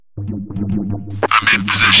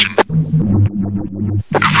Position.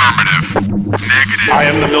 Affirmative. Negative. I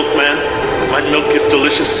am the milkman. My milk is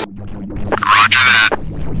delicious. Roger that.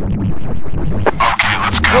 Okay,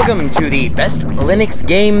 let's go. Welcome to the Best Linux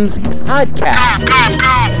Games Podcast.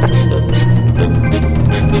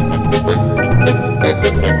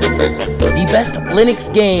 The best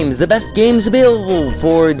Linux games, the best games available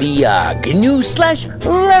for the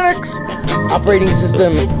GNU/Linux operating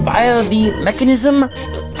system via the mechanism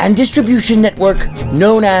and distribution network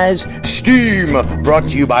known as Steam, brought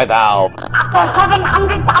to you by Valve. After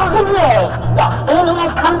 700,000 years, yes, gaming has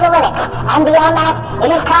come to Linux, and beyond that, it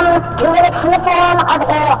has come to Linux in the form of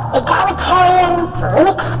an egalitarian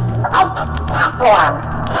Linux-like platform,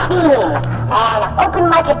 Steam, an open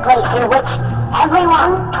marketplace in which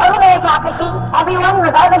everyone, total meritocracy, everyone,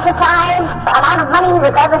 regardless of size, amount of money,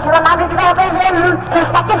 regardless of amount of developers, and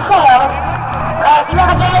prospective sales, if you have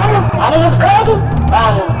a game, and it is good,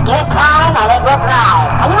 then give it time, and it will thrive,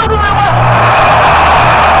 and you will be rewarded.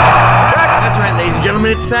 That's right, ladies and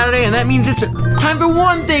gentlemen, it's Saturday, and that means it's time for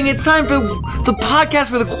one thing. It's time for the podcast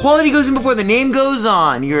where the quality goes in before the name goes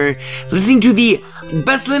on. You're listening to the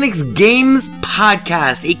Best Linux Games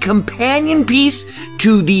Podcast, a companion piece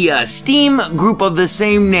to the Steam group of the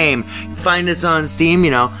same name. Find us on Steam,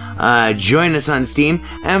 join us on Steam,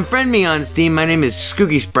 and friend me on Steam. My name is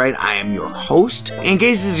Skooky Sprite. I am your host. In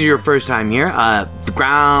case this is your first time here, the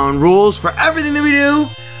ground rules for everything that we do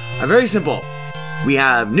are very simple. We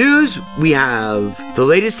have news, we have the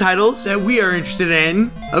latest titles that we are interested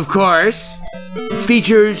in, of course,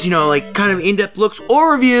 features, kind of in-depth looks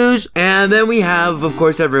or reviews, and then we have, of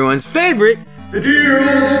course, everyone's favorite, the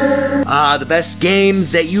deals! The best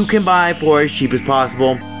games that you can buy for as cheap as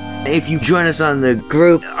possible. If you join us on the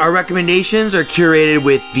group, our recommendations are curated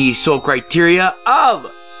with the sole criteria of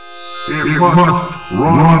it must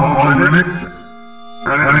run on Linux,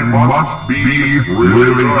 and it must be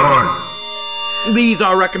really good. These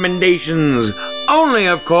are recommendations only,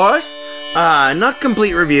 of course, not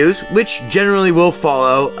complete reviews, which generally will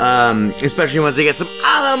follow, especially once they get some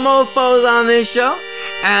other mofos on this show.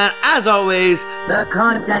 And as always, the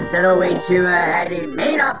content that awaits you ahead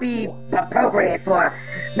may not be appropriate for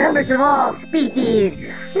members of all species,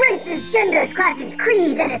 races, genders, classes,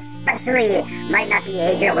 creeds, and especially might not be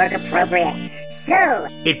age or work appropriate. So,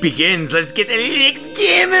 it begins. Let's get the Linux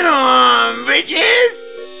gaming on, bitches!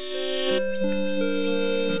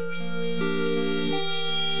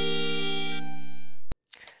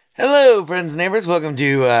 Hello, friends and neighbors. Welcome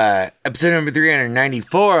to episode number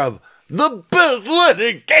 394 of the Best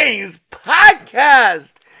Linux Games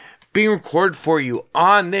Podcast, being recorded for you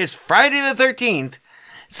on this Friday the 13th.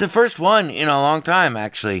 It's the first one in a long time,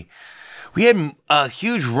 actually. We had a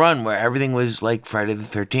huge run where everything was like Friday the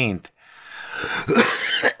 13th.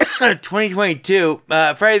 2022,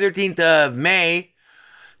 Friday the 13th of May,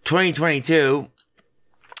 2022,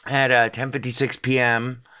 at 10:56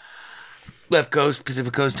 p.m., Left Coast,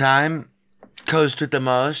 Pacific Coast time, coast with the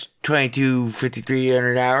most,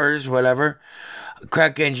 5,300 hours, whatever.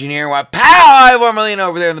 Crack engineer, pow! I have Marlene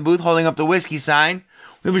over there in the booth holding up the whiskey sign.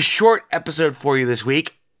 We have a short episode for you this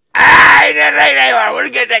week. I want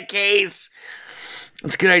to get that case.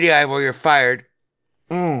 It's a good idea, Ivor, you're fired.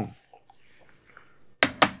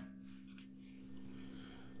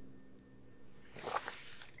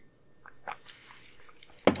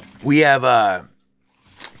 We have,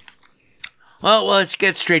 Well, let's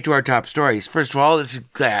get straight to our top stories. First of all, this is,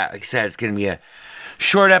 like I said, it's going to be a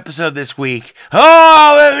short episode this week.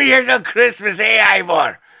 Oh, here's a Christmas,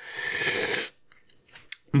 Ivor.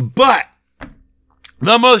 But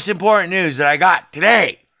the most important news that I got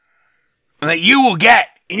today, and that you will get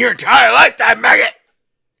in your entire lifetime, maggot.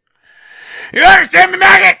 You understand me,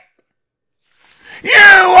 maggot? You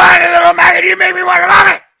want a little maggot, you make me want to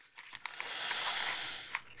vomit.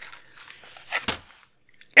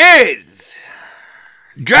 Is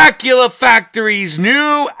Dracula Factory's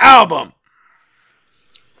new album,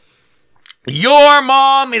 Your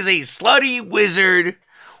Mom is a Slutty Wizard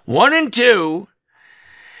 1 and 2,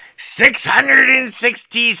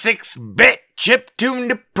 666-bit chiptune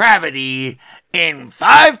depravity in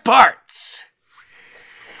 5 parts,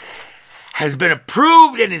 has been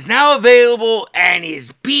approved and is now available and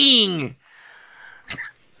is being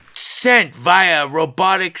sent via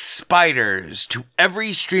robotic spiders to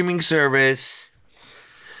every streaming service,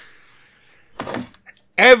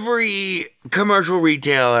 every commercial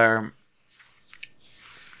retailer,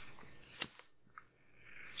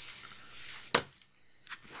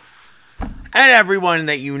 and everyone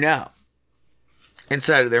that you know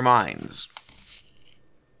inside of their minds.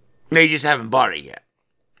 They just haven't bought it yet.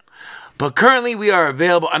 But currently we are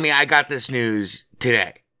available. I got this news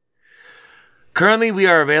today. Currently, we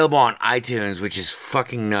are available on iTunes, which is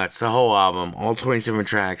fucking nuts. The whole album, all 27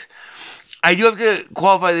 tracks. I do have to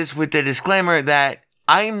qualify this with the disclaimer that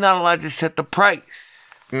I am not allowed to set the price.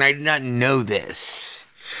 And I did not know this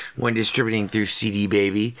when distributing through CD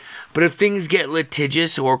Baby. But if things get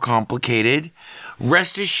litigious or complicated,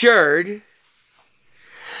 rest assured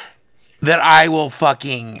that I will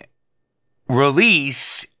fucking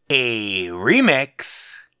release a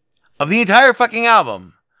remix of the entire fucking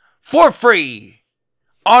album for free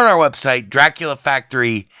on our website,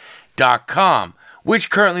 DraculaFactory.com, which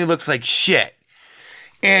currently looks like shit.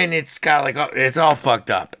 And it's got like, it's all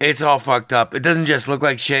fucked up. It's all fucked up. It doesn't just look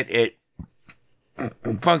like shit. It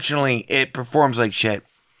functionally, it performs like shit.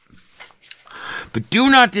 But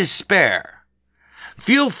do not despair.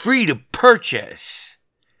 Feel free to purchase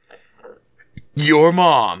Your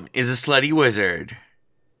Mom is a Slutty Wizard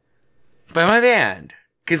by my band,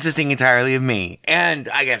 consisting entirely of me and,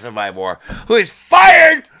 I guess, a Vibor, who is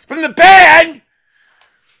fired from the band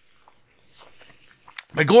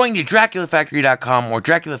by going to DraculaFactory.com or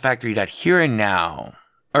DraculaFactory.hereandnow,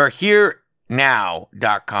 or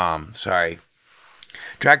HereNow.com, sorry.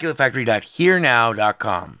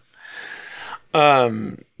 DraculaFactory.hereNow.com.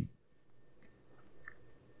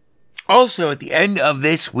 Also, at the end of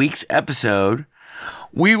this week's episode,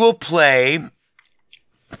 we will play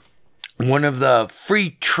one of the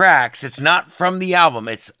free tracks. It's not from the album.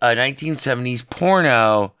 It's a 1970s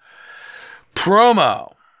porno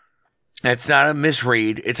promo. It's not a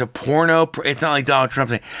misread. It's a porno. It's not like Donald Trump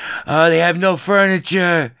saying, they have no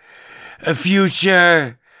furniture, a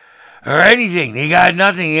future, or anything. They got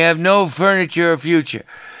nothing. They have no furniture or future.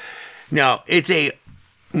 No, it's a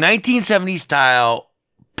 1970s style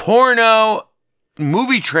porno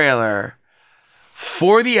movie trailer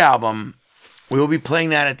for the album. We will be playing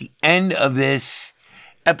that at the end of this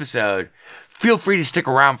episode. Feel free to stick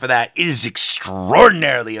around for that. It is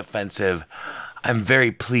extraordinarily offensive. I'm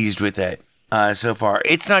very pleased with it so far.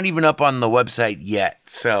 It's not even up on the website yet,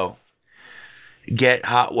 so get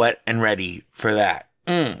hot, wet, and ready for that.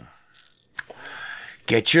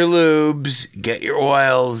 Get your lubes, get your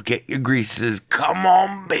oils, get your greases. Come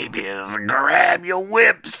on, babies, grab your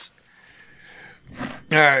whips.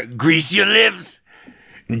 Grease your lips.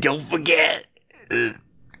 Don't forget, bring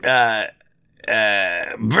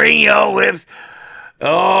your whips.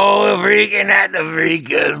 Oh, we're freaking at the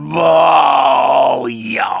Freakers Ball,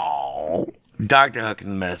 y'all. Dr. Hook and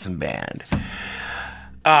the Medicine Band.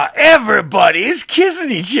 Everybody is kissing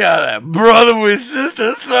each other. Brother with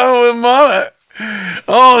sister, son with mother.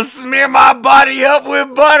 Oh, smear my body up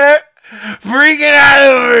with butter. Freaking out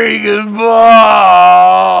of the Freakers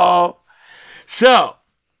Ball. So,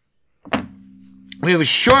 we have a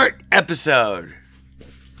short episode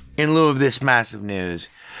in lieu of this massive news.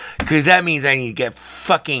 Because that means I need to get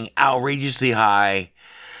fucking outrageously high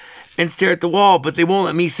and stare at the wall. But they won't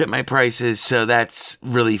let me set my prices, so that's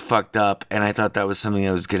really fucked up. And I thought that was something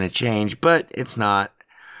that was going to change, but it's not.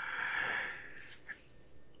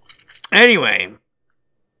 Anyway,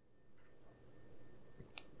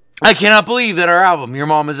 I cannot believe that our album, Your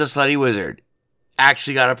Mom is a Slutty Wizard,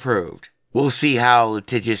 actually got approved. We'll see how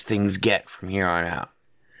litigious things get from here on out.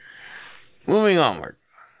 Moving onward.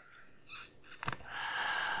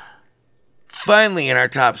 Finally, in our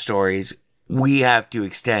top stories, we have to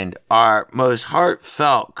extend our most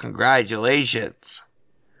heartfelt congratulations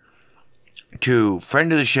to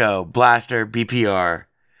friend of the show, Blaster BPR,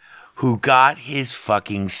 who got his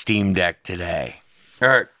fucking Steam Deck today.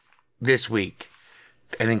 Or this week.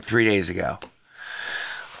 I think 3 days ago.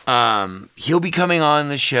 He'll be coming on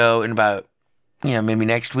the show in about, maybe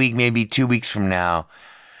next week, maybe 2 weeks from now.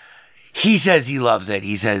 He says he loves it.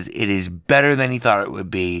 He says it is better than he thought it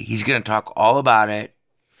would be. He's going to talk all about it.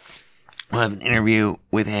 We'll have an interview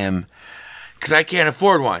with him because I can't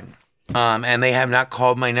afford one. And they have not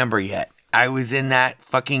called my number yet. I was in that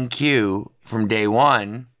fucking queue from day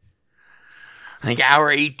one. I think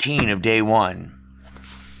hour 18 of day one.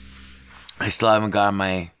 I still haven't got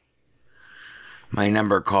my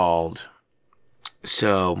number called.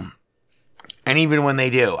 So, and even when they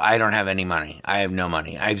do, I don't have any money. I have no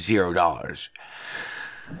money. I have $0.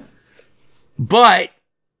 But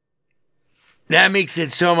that makes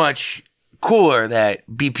it so much cooler that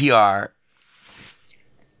BPR,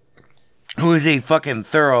 who is a fucking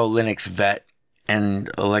thorough Linux vet and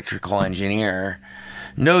electrical engineer,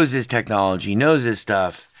 knows his technology, knows his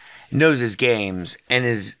stuff, knows his games, and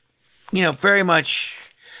is, very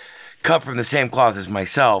much cut from the same cloth as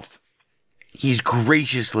myself. He's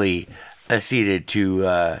graciously acceded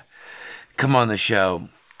to come on the show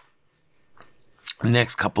the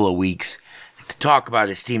next couple of weeks to talk about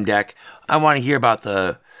his Steam Deck. I want to hear about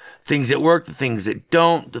the things that work, the things that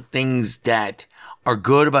don't, the things that are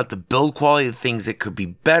good about the build quality, the things that could be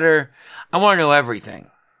better. I want to know everything.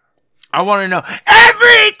 I want to know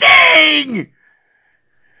everything!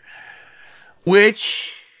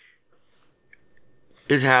 Which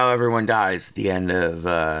is how everyone dies at the end of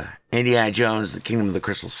Indiana Jones, The Kingdom of the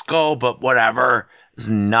Crystal Skull, but whatever. It's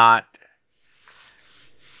not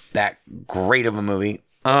that great of a movie.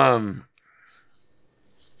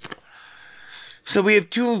 So we have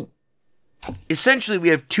two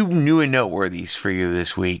new and noteworthies for you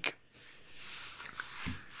this week.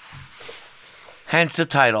 Hence the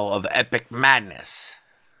title of Epic Madness.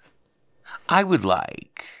 I would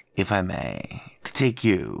like, if I may, to take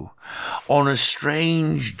you on a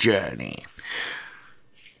strange journey.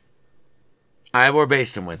 Ivor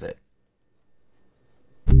Baston with it.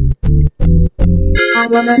 I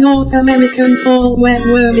was a North American fall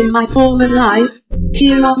worm in my former life.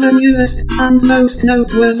 Here are the newest and most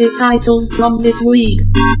noteworthy titles from this week.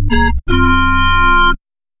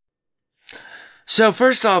 So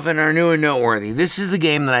first off, in our new and noteworthy, this is the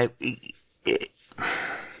game that I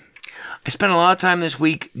spent a lot of time this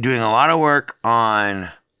week doing a lot of work on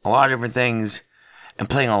a lot of different things and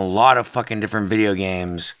playing a lot of fucking different video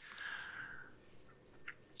games.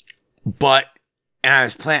 I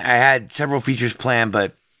had several features planned,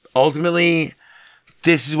 but ultimately,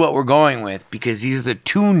 this is what we're going with because these are the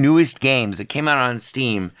two newest games that came out on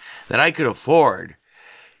Steam that I could afford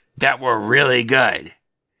that were really good.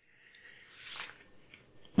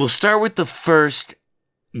 We'll start with the first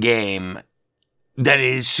game that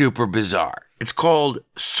is super bizarre. It's called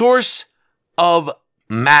Source of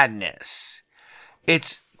Madness.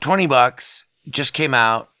 It's $20, just came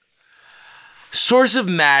out. Source of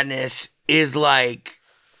Madness is like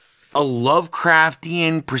a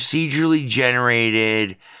Lovecraftian, procedurally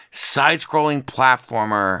generated, side-scrolling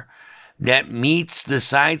platformer that meets the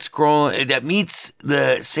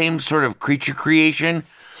same sort of creature creation,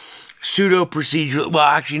 pseudo-procedural, well,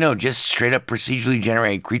 actually, no, just straight-up procedurally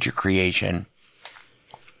generated creature creation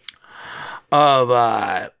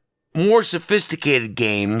of more sophisticated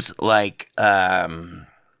games like No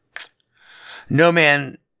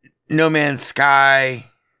Man's Sky,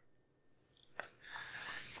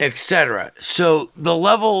 etc. So the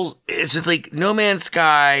levels, it's just like No Man's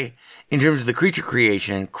Sky in terms of the creature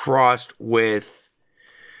creation crossed with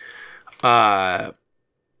Dead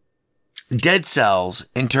Cells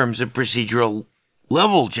in terms of procedural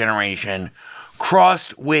level generation,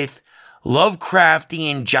 crossed with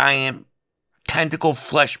Lovecraftian giant tentacle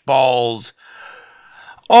flesh balls,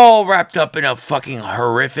 all wrapped up in a fucking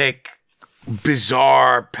horrific,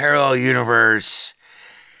 bizarre parallel universe.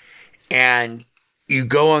 And you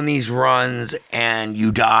go on these runs and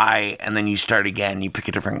you die and then you start again. You pick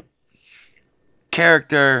a different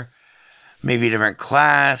character, maybe a different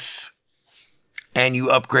class, and you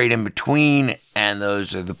upgrade in between, and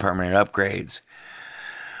those are the permanent upgrades.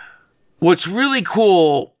 What's really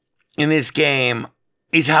cool in this game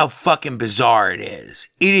is how fucking bizarre it is.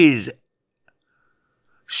 It is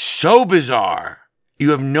so bizarre.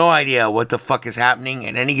 You have no idea what the fuck is happening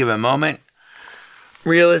at any given moment.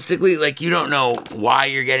 Realistically, like, you don't know why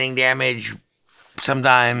you're getting damage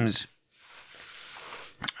sometimes.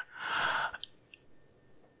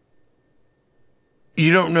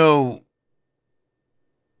 You don't know.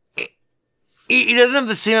 It doesn't have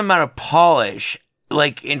the same amount of polish,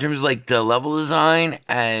 like, in terms of, like, the level design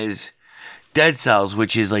as Dead Cells,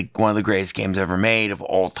 which is, like, one of the greatest games ever made of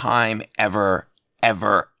all time, ever.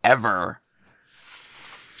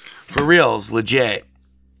 For reals, legit.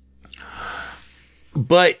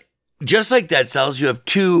 But just like Dead Cells, you have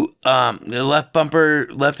two, the left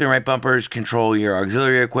and right bumpers control your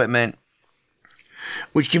auxiliary equipment,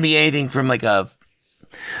 which can be anything from like a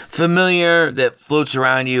familiar that floats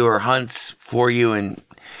around you or hunts for you and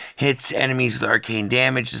hits enemies with arcane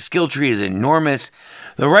damage. The skill tree is enormous.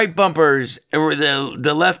 The right bumpers, or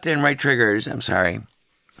the left and right triggers,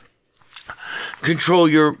 control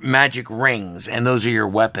your magic rings, and those are your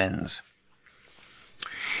weapons.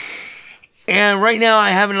 And right now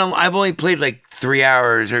I've only played like 3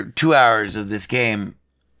 hours or 2 hours of this game.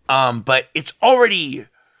 But it's already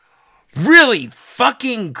really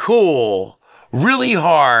fucking cool, really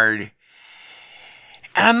hard.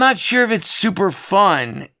 And I'm not sure if it's super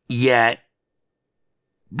fun yet,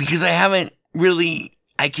 because I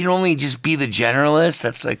can only just be the generalist.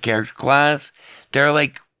 That's a character class. There are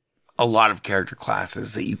like a lot of character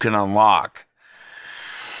classes that you can unlock.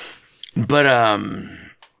 But,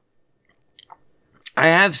 I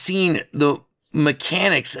have seen the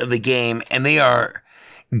mechanics of the game, and they are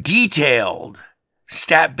detailed,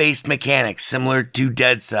 stat-based mechanics similar to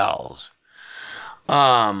Dead Cells.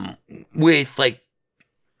 with like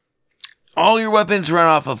all your weapons run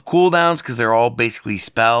off of cooldowns because they're all basically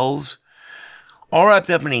spells, all wrapped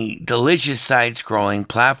up in a delicious side-scrolling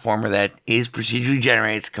platformer that is procedurally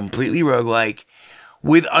generated. It's completely roguelike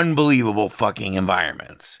with unbelievable fucking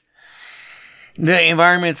environments. The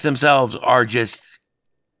environments themselves are just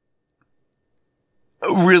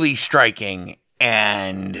really striking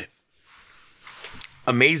and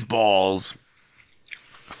amazeballs.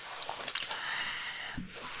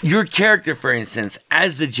 Your character, for instance,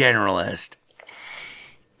 as the generalist,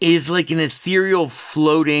 is like an ethereal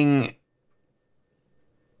floating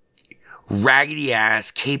raggedy ass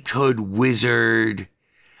caped hood wizard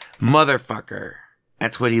motherfucker.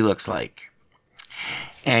 That's what he looks like.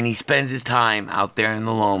 And he spends his time out there in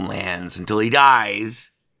the lone lands until he dies.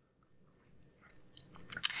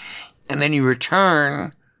 And then you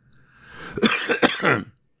return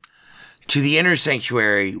to the inner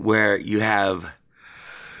sanctuary where you have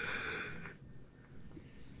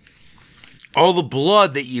all the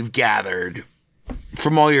blood that you've gathered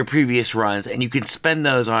from all your previous runs, and you can spend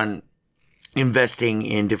those on investing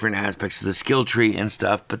in different aspects of the skill tree and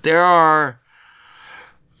stuff. But there are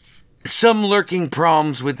some lurking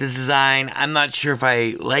problems with this design. I'm not sure if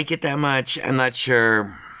I like it that much. I'm not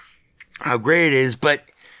sure how great it is, but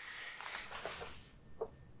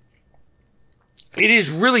it's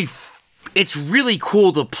really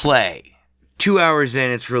cool to play. 2 hours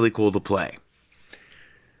in, it's really cool to play.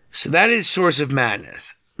 So that is Source of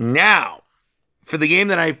Madness. Now, for the game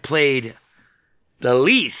that I played the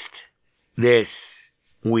least this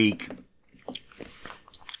week,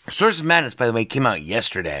 Source of Madness, by the way, came out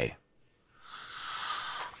yesterday.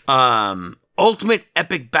 Ultimate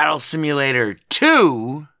Epic Battle Simulator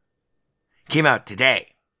 2 came out today.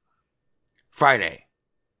 Friday,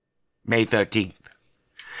 May 13th.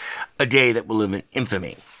 A day that will live in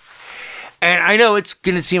infamy. And I know it's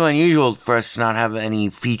going to seem unusual for us to not have any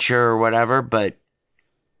feature or whatever, but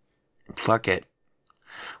fuck it.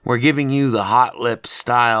 We're giving you the Hot Lips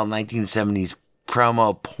style 1970s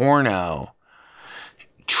promo porno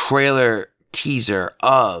trailer teaser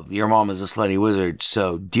of Your Mom is a Slutty Wizard,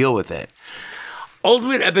 so deal with it.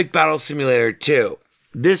 Ultimate Epic Battle Simulator 2.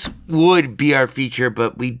 This would be our feature,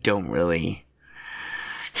 but we don't really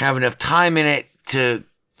have enough time in it to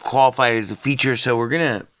qualify it as a feature, so we're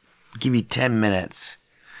going to give you 10 minutes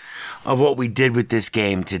of what we did with this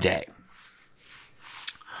game today.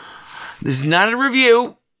 This is not a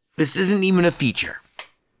review. This isn't even a feature.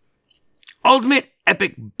 Ultimate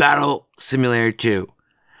Epic Battle Simulator 2.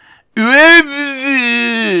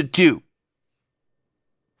 UEBS 2.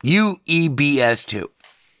 UEBS 2.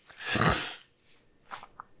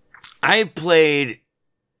 I've played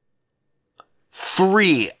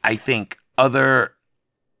 3, I think, other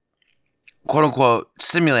quote-unquote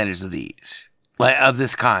simulators of these, like of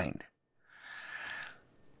this kind.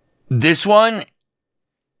 This one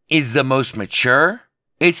is the most mature.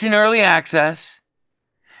 It's in early access.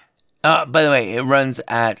 By the way, it runs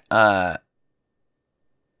at 15%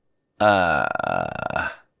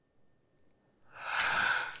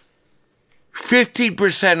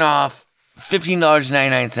 off,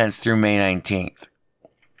 $15.99 through May 19th.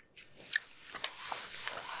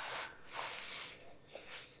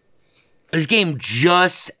 This game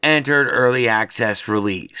just entered early access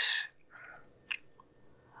release.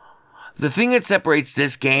 The thing that separates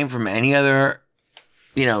this game from any other,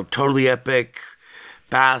 totally epic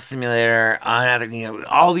battle simulator,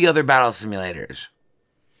 all the other battle simulators,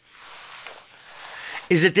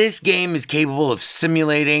 is that this game is capable of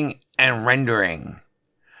simulating and rendering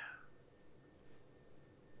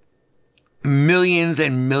millions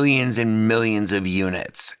and millions and millions of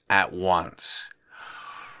units at once.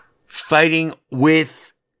 Fighting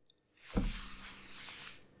with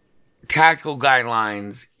tactical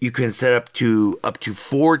guidelines, you can set up to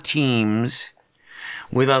 4 teams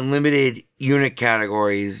with unlimited unit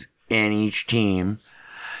categories in each team.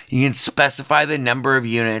 You can specify the number of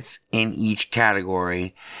units in each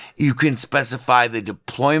category. You can specify the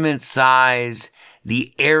deployment size,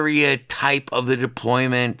 the area type of the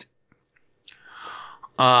deployment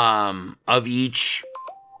of each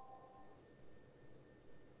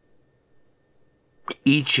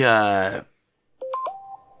you think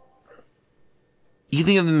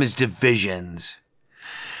of them as divisions.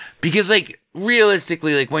 Because,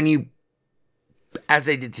 realistically, when you, as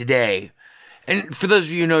I did today, and for those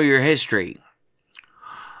of you who know your history,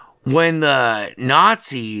 when the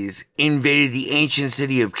Nazis invaded the ancient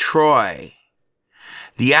city of Troy,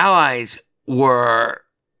 the Allies were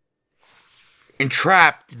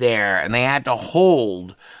entrapped there, and they had to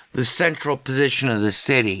hold the central position of the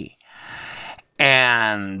city.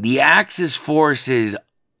 And the Axis forces,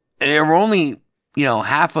 there were only,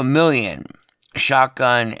 500,000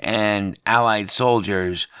 shotgun and Allied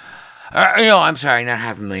soldiers. I'm sorry, not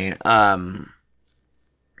 500,000.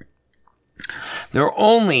 There were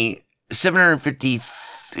only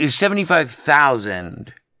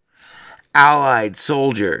 75,000 Allied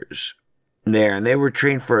soldiers there, and they were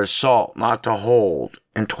trained for assault, not to hold.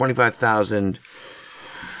 And 25,000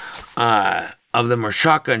 of them were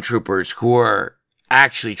shotgun troopers who were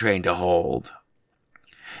actually trained to hold.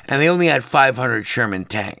 And they only had 500 Sherman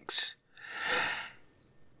tanks.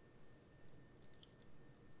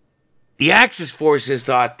 The Axis forces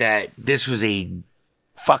thought that this was a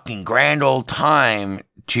fucking grand old time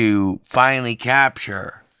to finally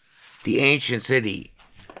capture the ancient city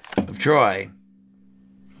of Troy.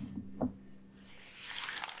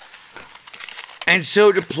 And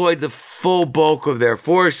so deployed the full bulk of their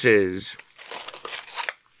forces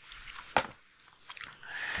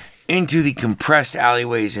into the compressed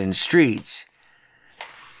alleyways and streets.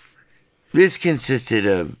 This consisted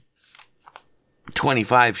of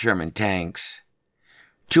 25 Sherman tanks,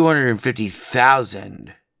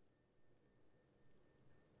 250,000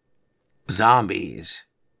 zombies,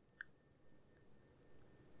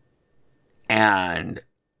 and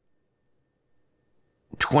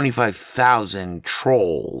 25,000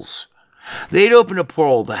 trolls. They'd opened a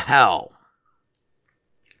portal to hell.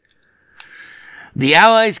 The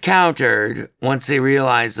Allies countered once they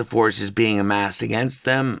realized the forces being amassed against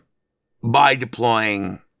them by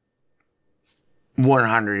deploying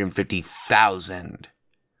 150,000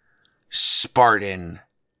 Spartan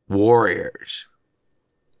warriors.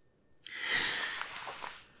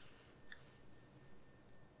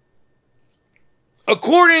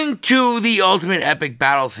 According to the Ultimate Epic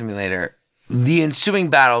Battle Simulator, the ensuing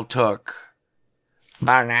battle took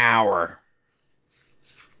about an hour.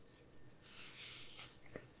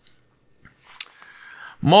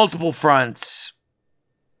 Multiple fronts,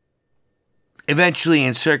 eventually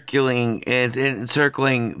encircling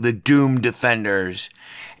the doomed defenders,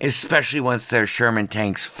 especially once their Sherman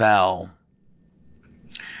tanks fell.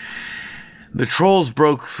 The trolls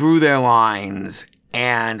broke through their lines,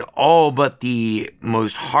 and all but the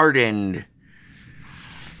most hardened,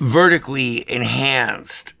 vertically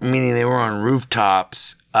enhanced, meaning they were on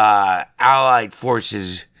rooftops, Allied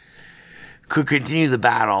forces could continue the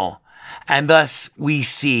battle. And thus, we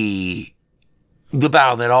see the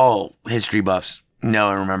battle that all history buffs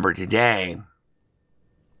know and remember today,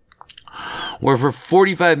 where for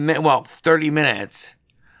 30 minutes,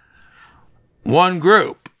 one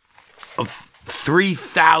group of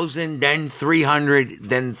 3,000, then 300,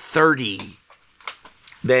 then 30,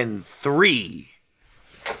 then 3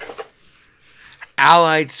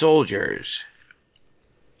 Allied soldiers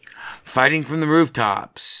fighting from the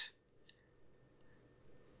rooftops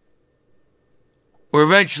were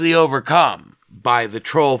eventually overcome by the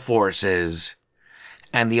troll forces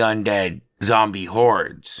and the undead zombie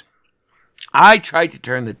hordes. I tried to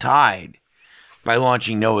turn the tide by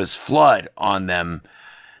launching Noah's Flood on them.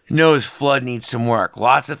 Noah's Flood needs some work.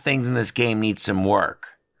 Lots of things in this game need some work.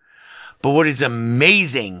 But what is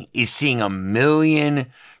amazing is seeing 1 million,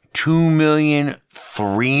 2 million,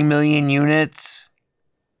 3 million units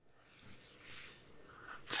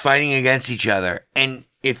fighting against each other. And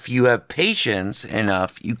if you have patience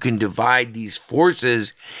enough, you can divide these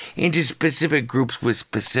forces into specific groups with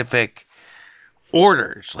specific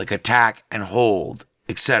orders, like attack and hold,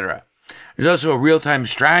 etc. There's also a real-time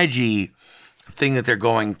strategy thing that they're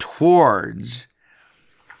going towards.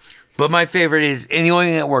 But my favorite is, and the only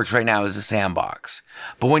thing that works right now is the sandbox.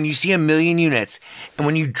 But when you see 1 million units, and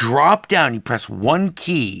when you drop down, you press one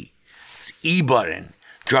key, this E button,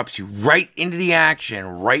 drops you right into the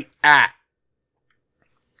action, right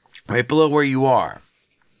below where you are.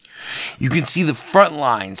 You can see the front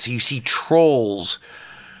line, so you see trolls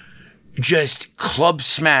just club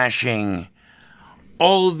smashing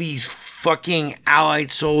all of these fucking Allied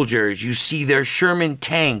soldiers. You see their Sherman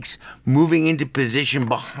tanks moving into position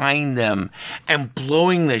behind them and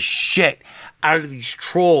blowing the shit out of these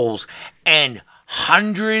trolls, and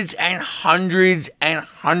hundreds and hundreds and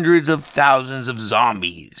hundreds of thousands of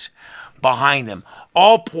zombies behind them,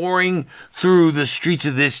 all pouring through the streets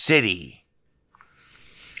of this city.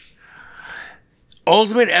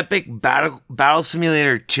 Ultimate Epic Battle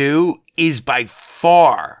Simulator 2 is by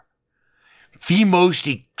far the most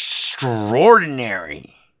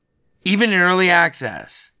extraordinary, even in early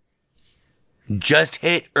access. Just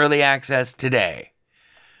hit early access today.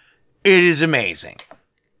 It is amazing.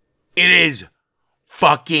 It is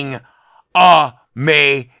fucking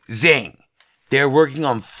amazing. They're working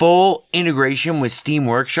on full integration with Steam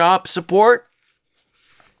Workshop support.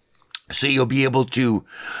 So you'll be able to,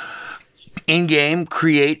 in-game,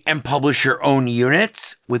 create and publish your own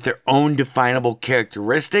units with their own definable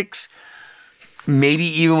characteristics, maybe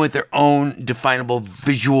even with their own definable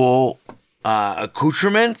visual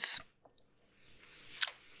accoutrements.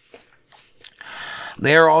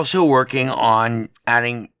 They're also working on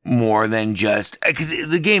adding more than just, because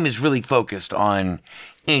the game is really focused on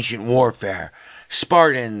ancient warfare.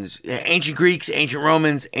 Spartans, ancient Greeks, ancient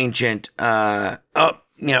Romans, ancient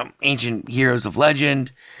heroes of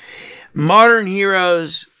legend, modern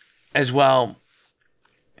heroes as well,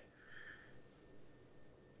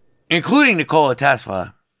 including Nikola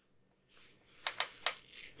Tesla.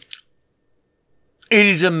 It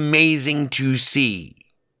is amazing to see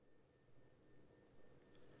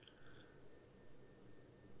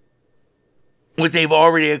what they've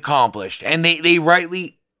already accomplished. And they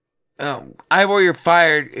rightly... I've Warrior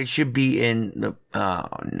Fired, it should be in the... Oh,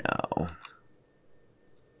 no.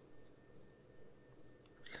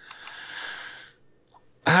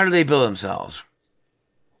 How do they build themselves?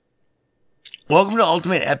 Welcome to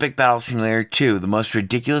Ultimate Epic Battle Simulator 2, the most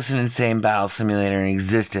ridiculous and insane battle simulator in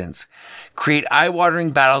existence. Create eye-watering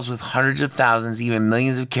battles with hundreds of thousands, even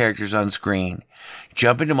millions of characters on screen.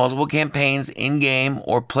 Jump into multiple campaigns in-game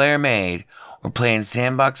or player-made, or play in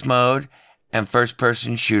sandbox mode and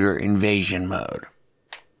first-person shooter invasion mode.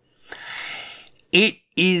 It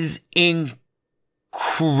is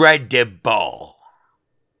incredible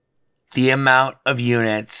the amount of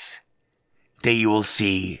units that you will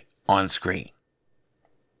see on screen.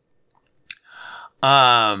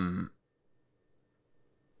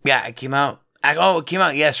 It came out. It came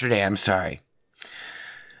out yesterday. I'm sorry.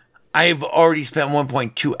 I've already spent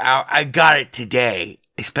 1.2 hours. I got it today.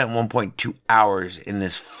 I spent 1.2 hours in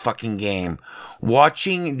this fucking game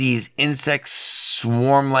watching these insects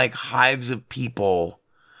swarm like hives of people.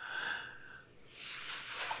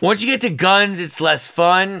 Once you get to guns, it's less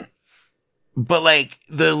fun. But, like,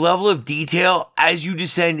 the level of detail as you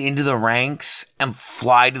descend into the ranks and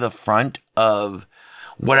fly to the front of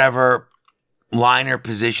whatever line or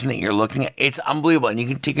position that you're looking at, it's unbelievable. And you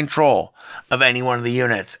can take control of any one of the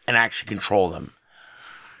units and actually control them.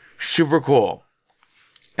 Super cool.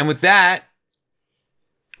 And with that,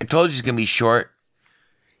 I told you it's going to be short.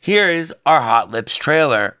 Here is our Hot Lips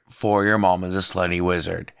trailer for Your Mom is a Slutty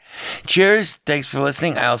Wizard. Cheers. Thanks for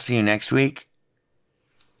listening. I'll see you next week.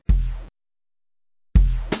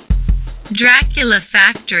 Dracula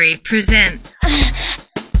Factory presents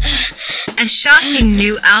a shocking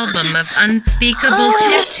new album of unspeakable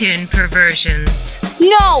chiptune perversions.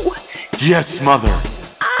 No! Yes, mother.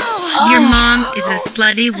 Your Mom is a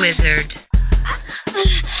Slutty Wizard.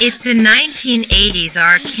 It's a 1980s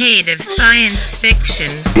arcade of science fiction.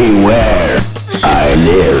 Beware, I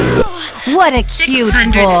live. What a cute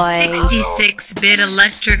boy. 666-bit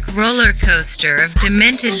electric roller coaster of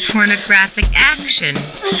demented pornographic action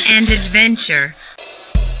and adventure,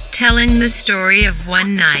 telling the story of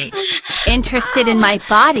one night. Interested in my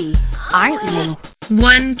body, aren't you?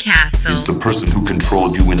 One castle. Is the person who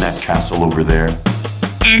controlled you in that castle over there?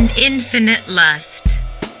 And infinite lust.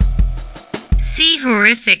 See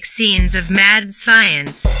horrific scenes of mad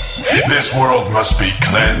science. This world must be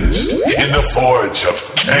cleansed in the forge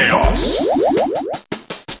of chaos.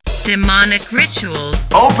 Demonic rituals.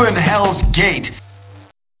 Open Hell's Gate.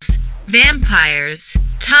 Vampires,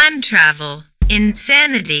 time travel,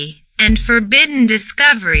 insanity, and forbidden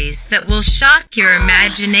discoveries that will shock your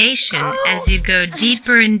imagination as you go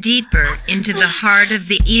deeper and deeper into the heart of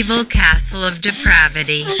the evil castle of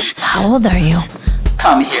depravity. How old are you?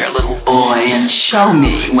 Come here, little boy, and show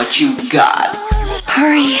me what you got.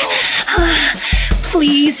 Hurry.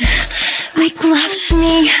 Please. Make love to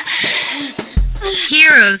me.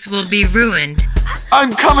 Heroes will be ruined.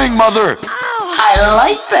 I'm coming, mother! I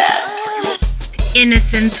like that.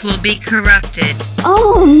 Innocence will be corrupted.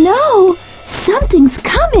 Oh no! Something's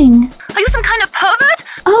coming! Are you some kind of pervert?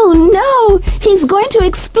 Oh no! He's going to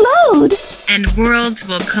explode! And worlds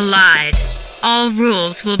will collide. All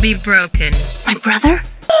rules will be broken. My brother?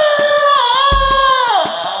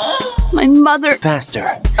 My mother.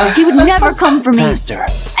 Faster. He would never come for me. Faster.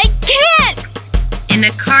 I can't! In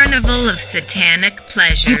a carnival of satanic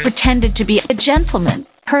pleasures. You pretended to be a gentleman.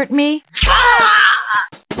 Hurt me?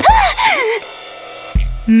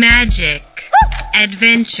 Magic.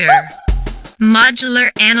 Adventure.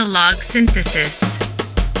 Modular analog synthesis.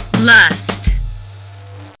 Lust.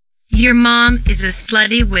 Your Mom is a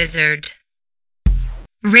Slutty Wizard.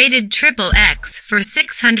 Rated XXX for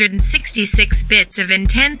 666 bits of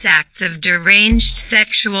intense acts of deranged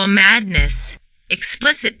sexual madness,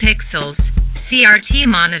 explicit pixels, CRT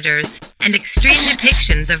monitors, and extreme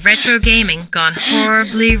depictions of retro gaming gone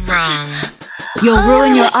horribly wrong. You'll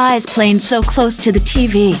ruin your eyes playing so close to the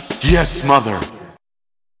TV. Yes, Mother.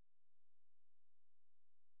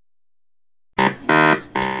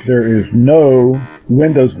 There is no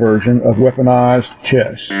Windows version of weaponized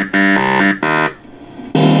chess.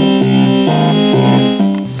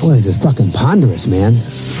 Boy, this is fucking ponderous, man.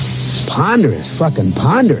 Ponderous, fucking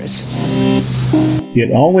ponderous. It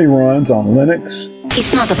only runs on Linux.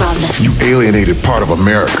 It's not a problem. You alienated part of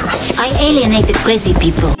America. I alienated crazy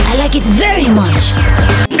people. I like it very much.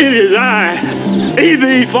 It is I,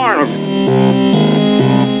 E.B. Farnham.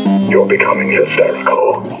 You're becoming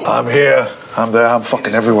hysterical. I'm here, I'm there, I'm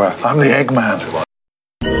fucking everywhere. I'm the Eggman.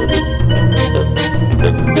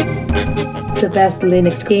 The Best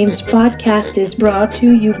Linux Games podcast is brought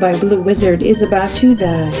to you by Blue Wizard is About to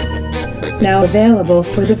Die. Now available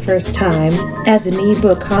for the first time as an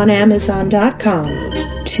ebook on Amazon.com.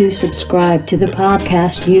 To subscribe to the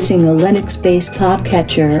podcast using a Linux-based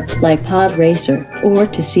podcatcher like Podracer, or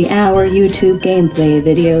to see our YouTube gameplay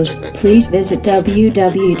videos, please visit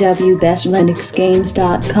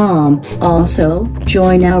www.bestlinuxgames.com. Also,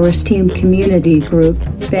 join our Steam community group,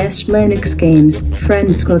 Best Linux Games,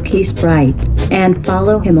 Friends Cookie Sprite, and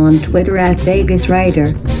follow him on Twitter at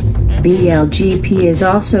VegasWriter. BLGP is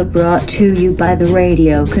also brought to you by the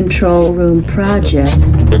Radio Control Room Project.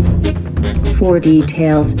 For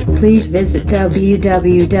details, please visit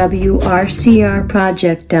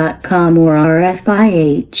www.rcrproject.com or rfihc.com.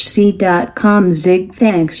 Zig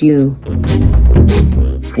thanks you.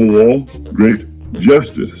 For great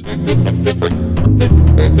justice.